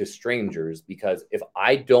generate to strangers, because if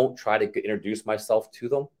I don't try to introduce myself to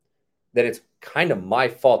them, then it's kind of my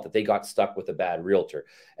fault that they got stuck with a bad realtor.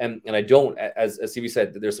 And I don't, as CV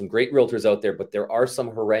said, there's some great realtors out there, but there are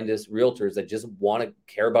some horrendous realtors that just want to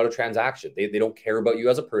care about a transaction. They don't care about you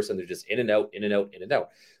as a person. They're just in and out, in and out, in and out.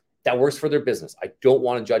 That works for their business. I don't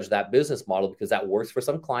want to judge that business model, because that works for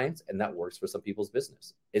some clients and that works for some people's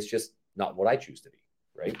business. It's just not what I choose to be,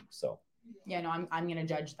 right? So. Yeah, no, I'm going to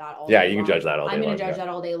judge that all day long. Yeah, you can judge that all day long. I'm going to judge that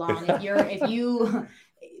all day long. If you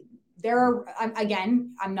there are,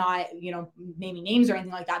 again, I'm not, naming names or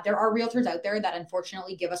anything like that. There are realtors out there that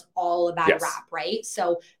unfortunately give us all a bad rap, right?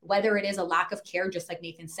 So whether it is a lack of care, just like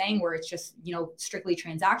Nathan's saying, where it's just, strictly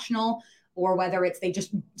transactional, or whether it's they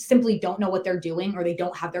just simply don't know what they're doing, or they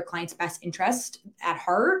don't have their client's best interest at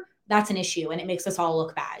heart, that's an issue, and it makes us all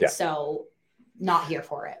look bad. Yeah. So not here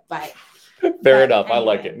for it, but Fair enough. Anyway. I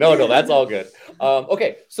like it. No, that's all good.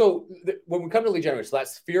 Okay. So when we come to lead generation, so that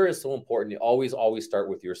sphere is so important. You always start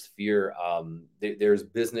with your sphere. There's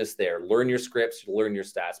business there. Learn your scripts, learn your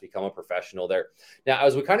stats, become a professional there. Now,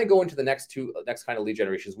 as we kind of go into the next kind of lead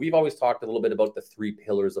generations, we've always talked a little bit about the 3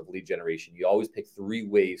 pillars of lead generation. You always pick 3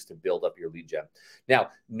 ways to build up your lead gen. Now,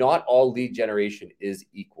 not all lead generation is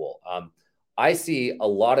equal. I see a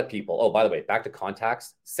lot of people. Oh, by the way, back to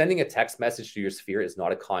contacts. Sending a text message to your sphere is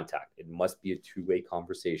not a contact. It must be a 2-way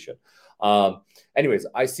conversation. Anyways,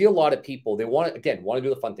 I see a lot of people. They want to do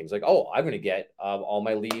the fun things, like, oh, I'm going to get all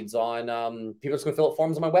my leads on people that's going to fill out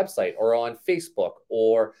forms on my website or on Facebook,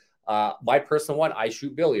 or My personal one, I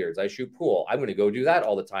shoot billiards, I shoot pool. I'm going to go do that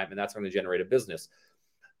all the time, and that's going to generate a business.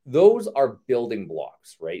 Those are building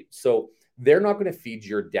blocks, right? So they're not going to feed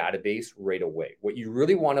your database right away. What you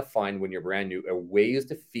really want to find when you're brand new are ways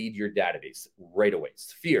to feed your database right away.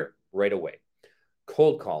 Sphere, right away.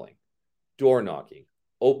 Cold calling, door knocking,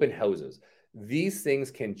 open houses. These things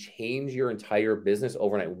can change your entire business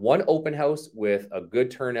overnight. One open house with a good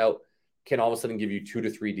turnout can all of a sudden give you 2 to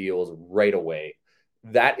 3 deals right away.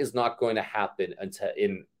 That is not going to happen until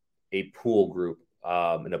in a pool group,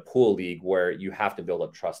 in a pool league where you have to build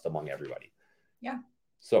up trust among everybody. Yeah.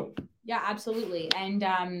 So. Yeah, absolutely. And,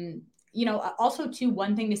 also too,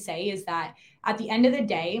 one thing to say is that at the end of the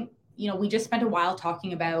day, we just spent a while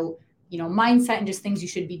talking about, mindset and just things you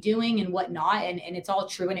should be doing and whatnot. And it's all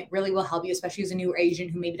true. And it really will help you, especially as a new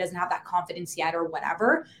agent who maybe doesn't have that confidence yet or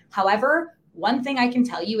whatever. However, one thing I can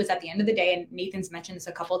tell you is at the end of the day, and Nathan's mentioned this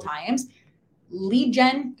a couple of times, lead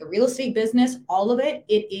gen, the real estate business, all of it,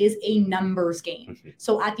 it is a numbers game.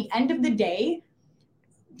 So at the end of the day,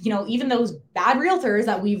 even those bad realtors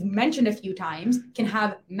that we've mentioned a few times can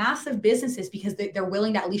have massive businesses because they're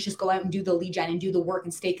willing to at least just go out and do the lead gen and do the work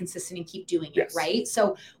and stay consistent and keep doing it. Yes. Right.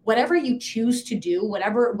 So whatever you choose to do,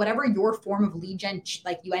 whatever your form of lead gen,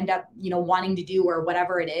 like you end up, wanting to do or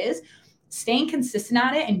whatever it is, staying consistent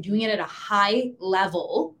at it and doing it at a high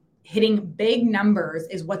level, hitting big numbers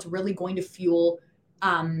is what's really going to fuel,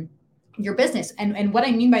 your business. And what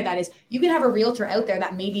I mean by that is you can have a realtor out there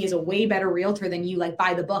that maybe is a way better realtor than you, like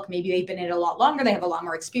by the book. Maybe they've been in it a lot longer. They have a lot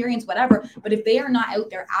more experience, whatever. But if they are not out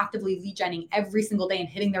there actively lead genning every single day and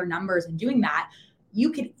hitting their numbers and doing that,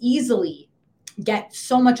 you could easily get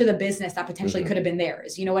so much of the business that potentially could have been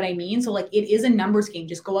theirs. You know what I mean? So like it is a numbers game.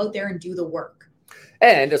 Just go out there and do the work.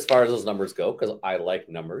 And as far as those numbers go, because I like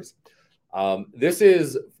numbers, this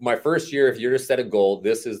is my first year. If you're to set a goal,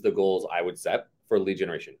 this is the goals I would set for lead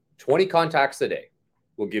generation. 20 contacts a day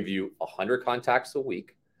will give you 100 contacts a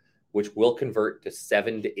week, which will convert to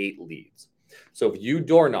 7 to 8 leads. So if you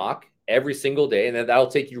door knock every single day, and then that'll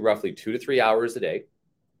take you roughly 2 to 3 hours a day.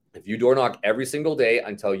 If you door knock every single day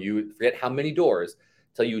until you forget how many doors,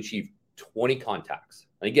 until you achieve 20 contacts.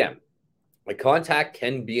 And again, a contact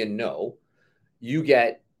can be a no. You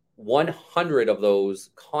get 100 of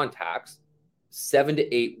those contacts, 7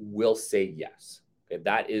 to 8 will say yes. Okay,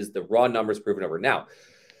 that is the raw numbers proven over. Now,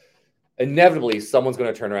 inevitably, someone's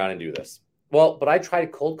going to turn around and do this. Well, but I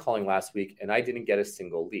tried cold calling last week and I didn't get a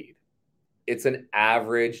single lead. It's an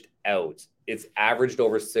averaged out. It's averaged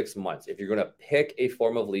over 6 months. If you're going to pick a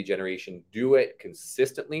form of lead generation, do it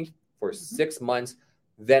consistently for 6 months,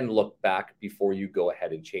 then look back before you go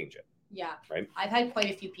ahead and change it. Yeah. Right. I've had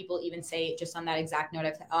quite a few people even say, just on that exact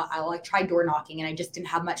note, I tried door knocking and I just didn't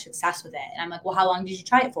have much success with it. And I'm like, well, how long did you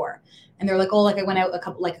try it for? And they're like, oh, like I went out a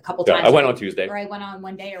couple times. I went on Tuesday. Or I went on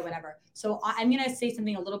one day or whatever. So I'm going to say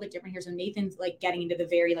something a little bit different here. So Nathan's like getting into the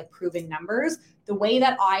very like proven numbers. The way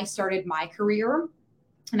that I started my career,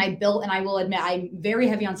 and I built, and I will admit, I'm very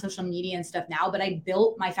heavy on social media and stuff now, but I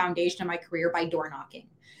built my foundation of my career by door knocking.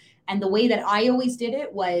 And the way that I always did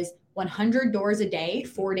it was 100 doors a day,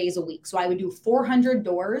 4 days a week. So I would do 400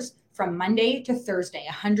 doors from Monday to Thursday,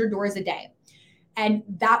 100 doors a day. And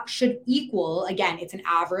that should equal, again, it's an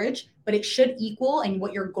average, but it should equal. And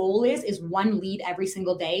what your goal is 1 lead every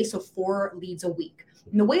single day. So 4 leads a week.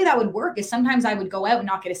 And the way that would work is sometimes I would go out and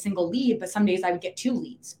not get a single lead, but some days I would get 2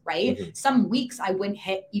 leads, right? Some weeks I wouldn't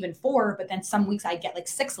hit even 4, but then some weeks I'd get like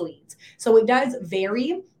 6 leads. So it does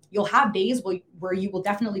vary. You'll have days where you will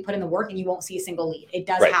definitely put in the work and you won't see a single lead. It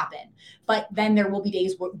does happen. But then there will be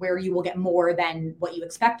days where you will get more than what you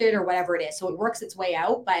expected or whatever it is. So it works its way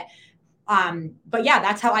out. But yeah,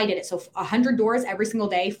 that's how I did it. So 100 doors every single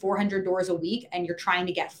day, 400 doors a week, and you're trying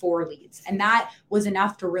to get 4 leads. And that was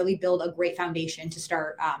enough to really build a great foundation to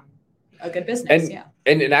start a good business.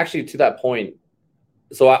 And actually to that point,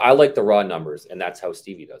 so I like the raw numbers, and that's how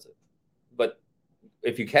Stevie does it. But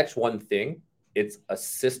if you catch one thing, it's a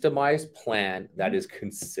systemized plan that is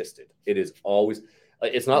consistent. It is always,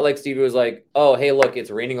 it's not like Stevie was like, oh, hey, look, it's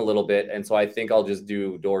raining a little bit, and so I think I'll just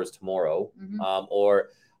do doors tomorrow.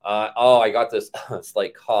 I got this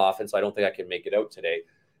slight cough, and so I don't think I can make it out today.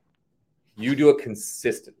 You do it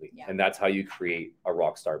consistently, and that's how you create a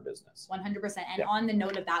rock star business. 100%. And on the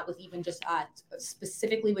note of that, with even just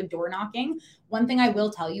specifically with door knocking, one thing I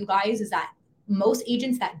will tell you guys is that most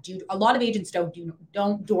agents that do, a lot of agents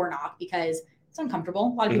don't door knock because it's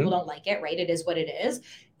uncomfortable. A lot of people don't like it, right? It is what it is.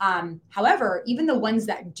 However, even the ones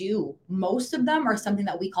that do, most of them are something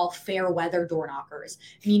that we call fair weather door knockers,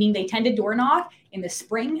 meaning they tend to door knock in the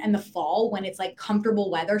spring and the fall when it's like comfortable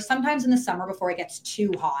weather, sometimes in the summer before it gets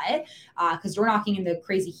too hot, because door knocking in the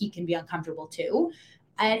crazy heat can be uncomfortable too.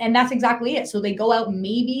 And that's exactly it. So they go out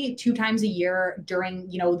maybe 2 times a year during,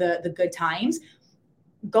 the good times.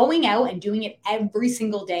 Going out and doing it every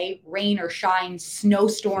single day, rain or shine,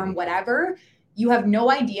 snowstorm, whatever, you have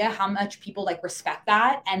no idea how much people like respect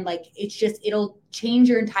that. And like, it'll change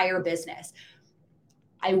your entire business.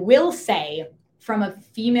 I will say, from a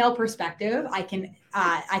female perspective, I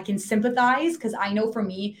can sympathize, because I know for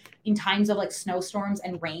me, in times of like snowstorms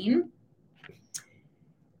and rain,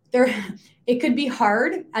 it could be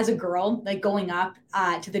hard as a girl, like going up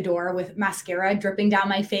to the door with mascara dripping down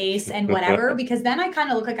my face and whatever, because then I kind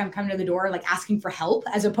of look like I'm coming to the door like asking for help,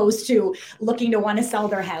 as opposed to looking to want to sell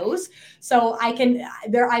their house. So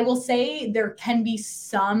I will say there can be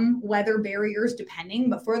some weather barriers depending,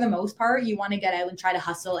 but for the most part, you want to get out and try to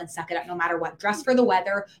hustle and suck it up no matter what. Dress for the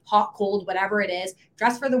weather, hot, cold, whatever it is.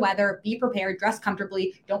 Dress for the weather, be prepared, dress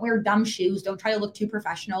comfortably. Don't wear dumb shoes. Don't try to look too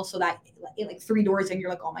professional so that like 3 doors and you're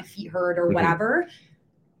like, oh, my feet hurt or whatever.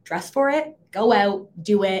 Dress for it, go out,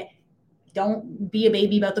 do it. Don't be a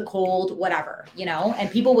baby about the cold, whatever,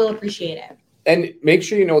 and people will appreciate it. And make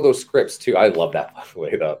sure you know those scripts too. I love that, by the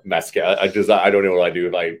way, the mascara. I don't know what I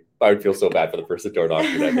do. I would feel so bad for the person door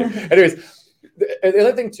knocking that day. Anyways, the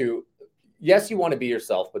other thing too, yes, you want to be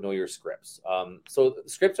yourself, but know your scripts. So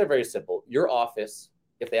scripts are very simple. Your office,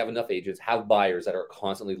 if they have enough agents, have buyers that are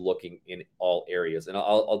constantly looking in all areas. And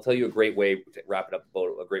I'll tell you a great way to wrap it up, about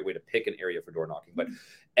a great way to pick an area for door knocking. But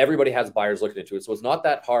everybody has buyers looking into it. So it's not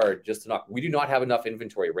that hard just to knock. We do not have enough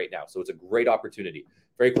inventory right now. So it's a great opportunity.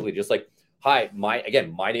 Very quickly, just like, hi, my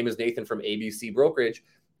name is Nathan from ABC Brokerage.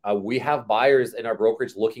 We have buyers in our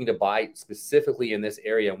brokerage looking to buy specifically in this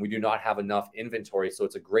area, and we do not have enough inventory. So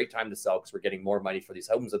it's a great time to sell because we're getting more money for these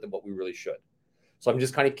homes than what we really should. So I'm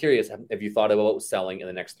just kind of curious, have you thought about selling in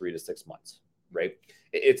the next 3 to 6 months, right?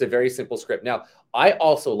 It's a very simple script. Now, I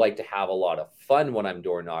also like to have a lot of fun when I'm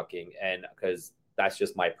door knocking, and because that's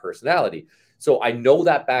just my personality. So I know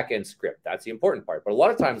that back end script. That's the important part. But a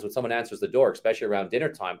lot of times when someone answers the door, especially around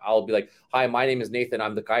dinner time, I'll be like, hi, my name is Nathan.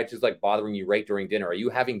 I'm the guy who's like bothering you right during dinner. Are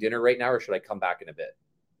you having dinner right now, or should I come back in a bit?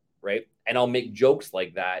 Right? And I'll make jokes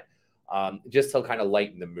like that just to kind of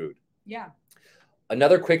lighten the mood. Yeah.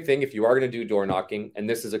 Another quick thing, if you are going to do door knocking, and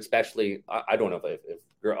this is especially, I don't know if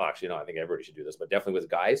you're actually, no, I think everybody should do this, but definitely with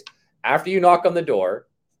guys, after you knock on the door,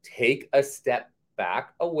 take a step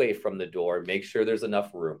back away from the door, make sure there's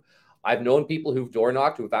enough room. I've known people who've door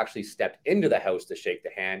knocked who've actually stepped into the house to shake the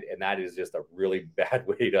hand, and that is just a really bad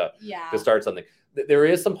way to start something. There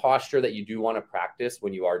is some posture that you do want to practice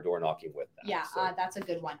when you are door knocking with them. Yeah, so. That's a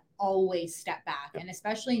good one. Always step back. And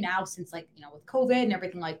especially now, since with COVID and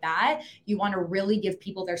everything like that, you want to really give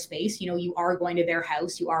people their space. You are going to their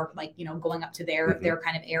house. You are going up to their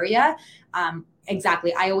kind of area.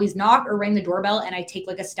 Exactly. I always knock or ring the doorbell, and I take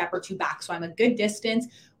like a step or 2 back. So I'm a good distance.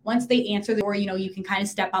 Once they answer the door, you can kind of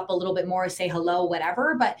step up a little bit more, say hello,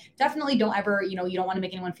 whatever, but definitely don't ever, you don't want to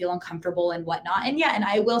make anyone feel uncomfortable and whatnot. And yeah, and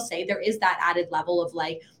I will say there is that added level of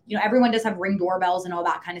everyone does have Ring doorbells and all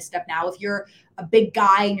that kind of stuff now. If you're a big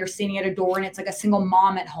guy and you're standing at a door and it's like a single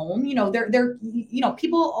mom at home, they're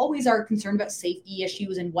people always are concerned about safety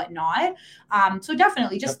issues and whatnot. So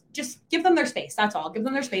definitely just give them their space. That's all. Give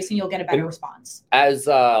them their space and you'll get a better response. As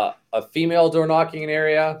a female door knocking an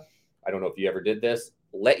area, I don't know if you ever did this,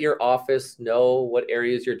 let your office know what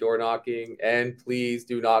areas you're door knocking, and please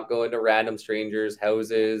do not go into random strangers'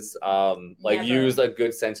 houses. Use a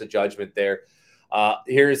good sense of judgment there.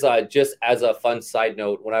 Here's just as a fun side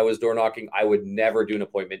note, when I was door knocking, I would never do an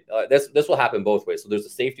appointment. This will happen both ways. So there's the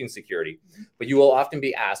safety and security, but you will often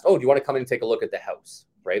be asked, oh, do you want to come in and take a look at the house?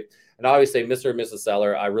 Right. And I always say, Mr. and Mrs.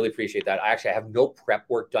 Seller, I really appreciate that. I have no prep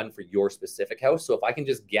work done for your specific house. So if I can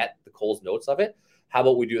just get the Coles notes of it, how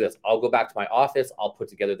about we do this? I'll go back to my office. I'll put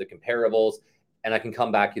together the comparables, and I can come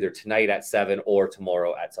back either tonight at 7 or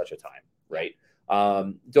tomorrow at such a time. Right.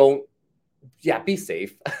 Be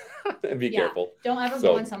safe and be careful. Don't ever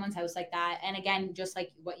go in someone's house like that. And again, just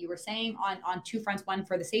like what you were saying on 2 fronts, one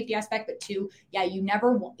for the safety aspect, but 2, you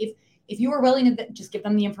never, if you are willing to just give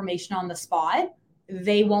them the information on the spot,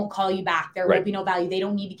 they won't call you back. There will be no value. They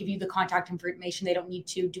don't need to give you the contact information. They don't need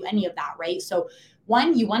to do any of that. Right. So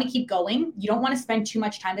 1, you want to keep going. You don't want to spend too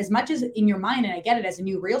much time, as much as in your mind. And I get it, as a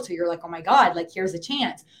new realtor, you're like, oh my God, here's a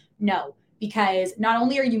chance. No, because not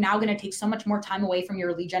only are you now going to take so much more time away from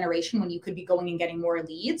your lead generation when you could be going and getting more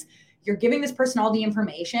leads, you're giving this person all the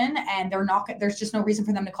information, and there's just no reason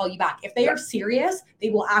for them to call you back. If they are serious, they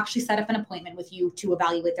will actually set up an appointment with you to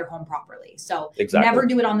evaluate their home properly. So never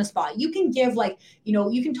do it on the spot. You can give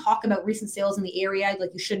you can talk about recent sales in the area.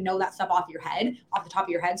 You should know that stuff off the top of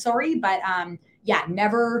your head, sorry. But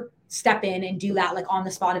never step in and do that on the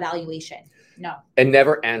spot evaluation. No. And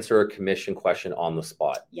never answer a commission question on the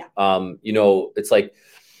spot. Yeah. It's like,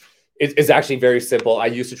 it's actually very simple. I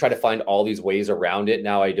used to try to find all these ways around it.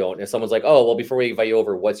 Now I don't. If someone's like, oh, well, before we invite you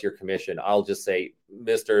over, what's your commission? I'll just say,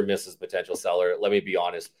 Mr. and Mrs. Potential Seller, let me be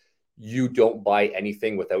honest. You don't buy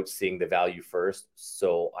anything without seeing the value first.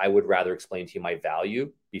 So I would rather explain to you my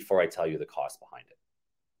value before I tell you the cost behind it.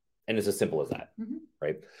 And it's as simple as that,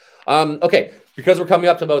 right? Okay, because we're coming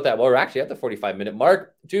up to about that. Well, we're actually at the 45-minute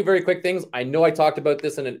mark. 2 very quick things. I know I talked about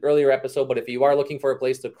this in an earlier episode, but if you are looking for a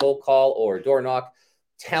place to cold call or door knock,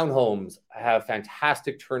 townhomes have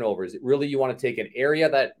fantastic turnovers. Really, you want to take an area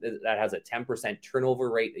that has a 10%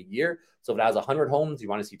 turnover rate a year. So if it has 100 homes, you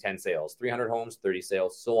want to see 10 sales, 300 homes, 30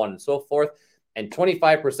 sales, so on and so forth. And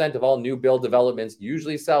 25% of all new build developments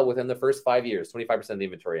usually sell within the first 5 years. 25% of the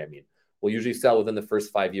inventory, will usually sell within the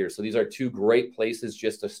first 5 years. So these are 2 great places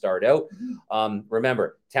just to start out.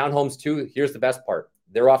 Remember, townhomes too, here's the best part.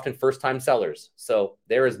 They're often first-time sellers. So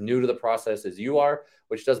they're as new to the process as you are,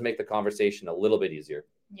 which does make the conversation a little bit easier.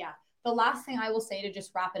 Yeah. The last thing I will say to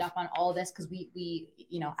just wrap it up on all of this, because we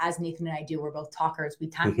as Nathan and I do, we're both talkers. We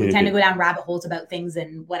tend to go down rabbit holes about things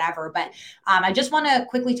and whatever. But I just want to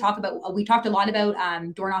quickly talk about, we talked a lot about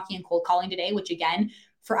door knocking and cold calling today, which again,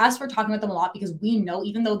 for us, we're talking about them a lot because we know,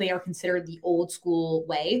 even though they are considered the old school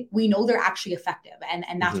way, we know they're actually effective.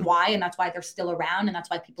 And that's why, and that's why they're still around. And that's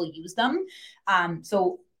why people use them.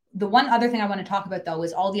 So the one other thing I want to talk about, though,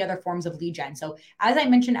 is all the other forms of lead gen. So as I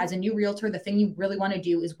mentioned, as a new realtor, the thing you really want to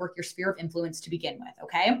do is work your sphere of influence to begin with.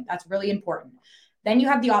 Okay. That's really important. Then you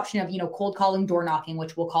have the option of, cold calling, door knocking,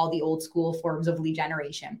 which we'll call the old school forms of lead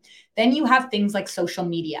generation. Then you have things like social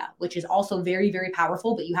media, which is also very, very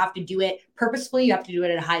powerful, but you have to do it purposefully. You have to do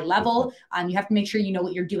it at a high level. You have to make sure you know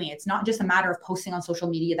what you're doing. It's not just a matter of posting on social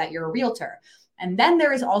media that you're a realtor. And then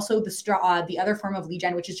there is also the other form of lead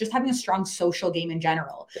gen, which is just having a strong social game in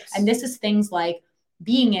general. Yes. And this is things like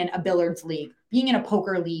being in a billiards league, being in a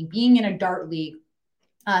poker league, being in a dart league,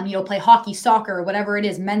 play hockey, soccer, whatever it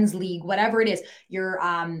is, men's league, whatever it is, your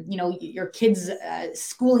kids'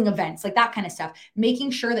 schooling events, like that kind of stuff, making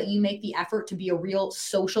sure that you make the effort to be a real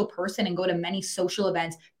social person and go to many social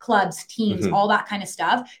events, clubs, teams, all that kind of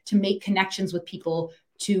stuff to make connections with people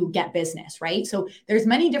to get business, right? So there's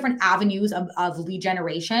many different avenues of lead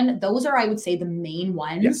generation. Those are, I would say, the main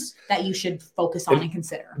ones that you should focus on and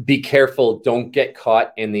consider. Be careful. Don't get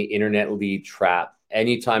caught in the internet lead trap.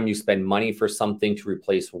 Anytime you spend money for something to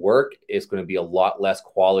replace work, it's going to be a lot less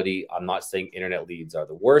quality. I'm not saying internet leads are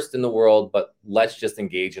the worst in the world, but let's just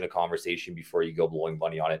engage in a conversation before you go blowing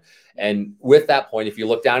money on it. And with that point, if you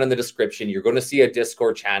look down in the description, you're going to see a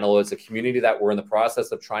Discord channel. It's a community that we're in the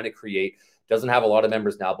process of trying to create. Doesn't have a lot of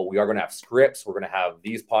members now, but we are going to have scripts. We're going to have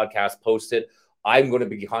these podcasts posted. I'm going to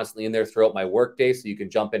be constantly in there throughout my workday, so you can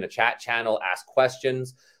jump in a chat channel, ask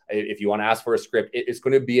questions. If you want to ask for a script, it's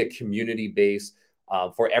going to be a community base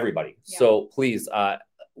for everybody. Yeah. So please,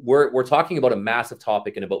 we're talking about a massive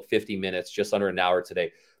topic in about 50 minutes, just under an hour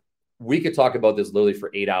today. We could talk about this literally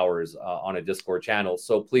for 8 hours on a Discord channel.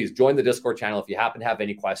 So please join the Discord channel. If you happen to have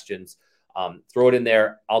any questions, throw it in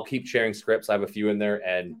there. I'll keep sharing scripts. I have a few in there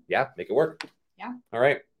and make it work. Yeah. All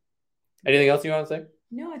right. Anything else you want to say?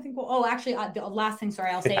 No, I think, actually, the last thing,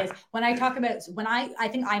 sorry, I'll say is when I talk about, I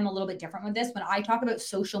think I'm a little bit different with this. When I talk about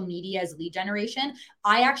social media as lead generation,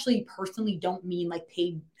 I actually personally don't mean like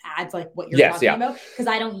paid ads, like what you're talking about, because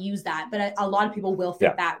I don't use that. But a lot of people will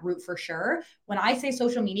fit that route for sure. When I say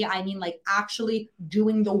social media, I mean like actually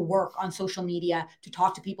doing the work on social media to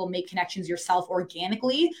talk to people, make connections yourself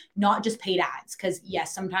organically, not just paid ads. Because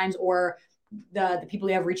yes, sometimes, or the people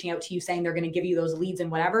you have reaching out to you saying they're going to give you those leads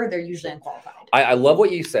and whatever, they're usually unqualified. I love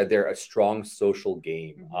what you said there, a strong social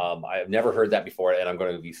game. I've never heard that before, and I'm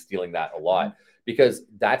going to be stealing that a lot because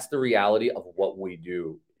that's the reality of what we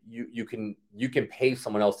do. You can pay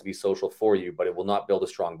someone else to be social for you, but it will not build a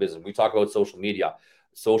strong business. We talk about social media.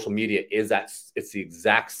 Social media it's the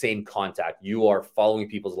exact same contact. You are following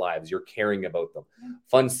people's lives. You're caring about them.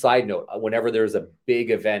 Fun side note, whenever there's a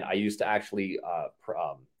big event, I used to actually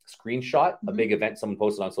screenshot a big event someone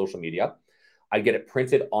posted on social media. I'd get it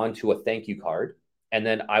printed onto a thank you card. And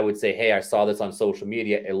then I would say, hey, I saw this on social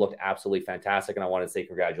media. It looked absolutely fantastic. And I want to say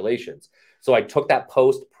congratulations. So I took that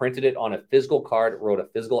post, printed it on a physical card, wrote a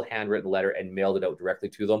physical handwritten letter and mailed it out directly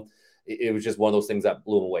to them. It was just one of those things that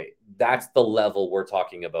blew them away. That's the level we're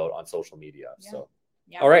talking about on social media. So,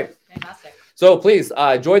 all right. Fantastic. So please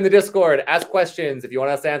join the Discord, ask questions. If you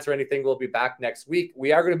want us to answer anything, we'll be back next week.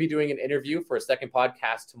 We are going to be doing an interview for a second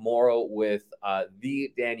podcast tomorrow with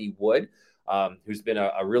the Danny Wood, who's been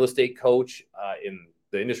a real estate coach in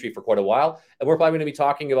the industry for quite a while. And we're probably going to be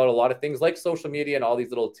talking about a lot of things like social media and all these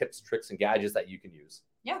little tips, tricks, and gadgets that you can use.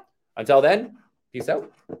 Yeah. Until then, peace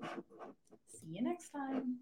out. See you next time.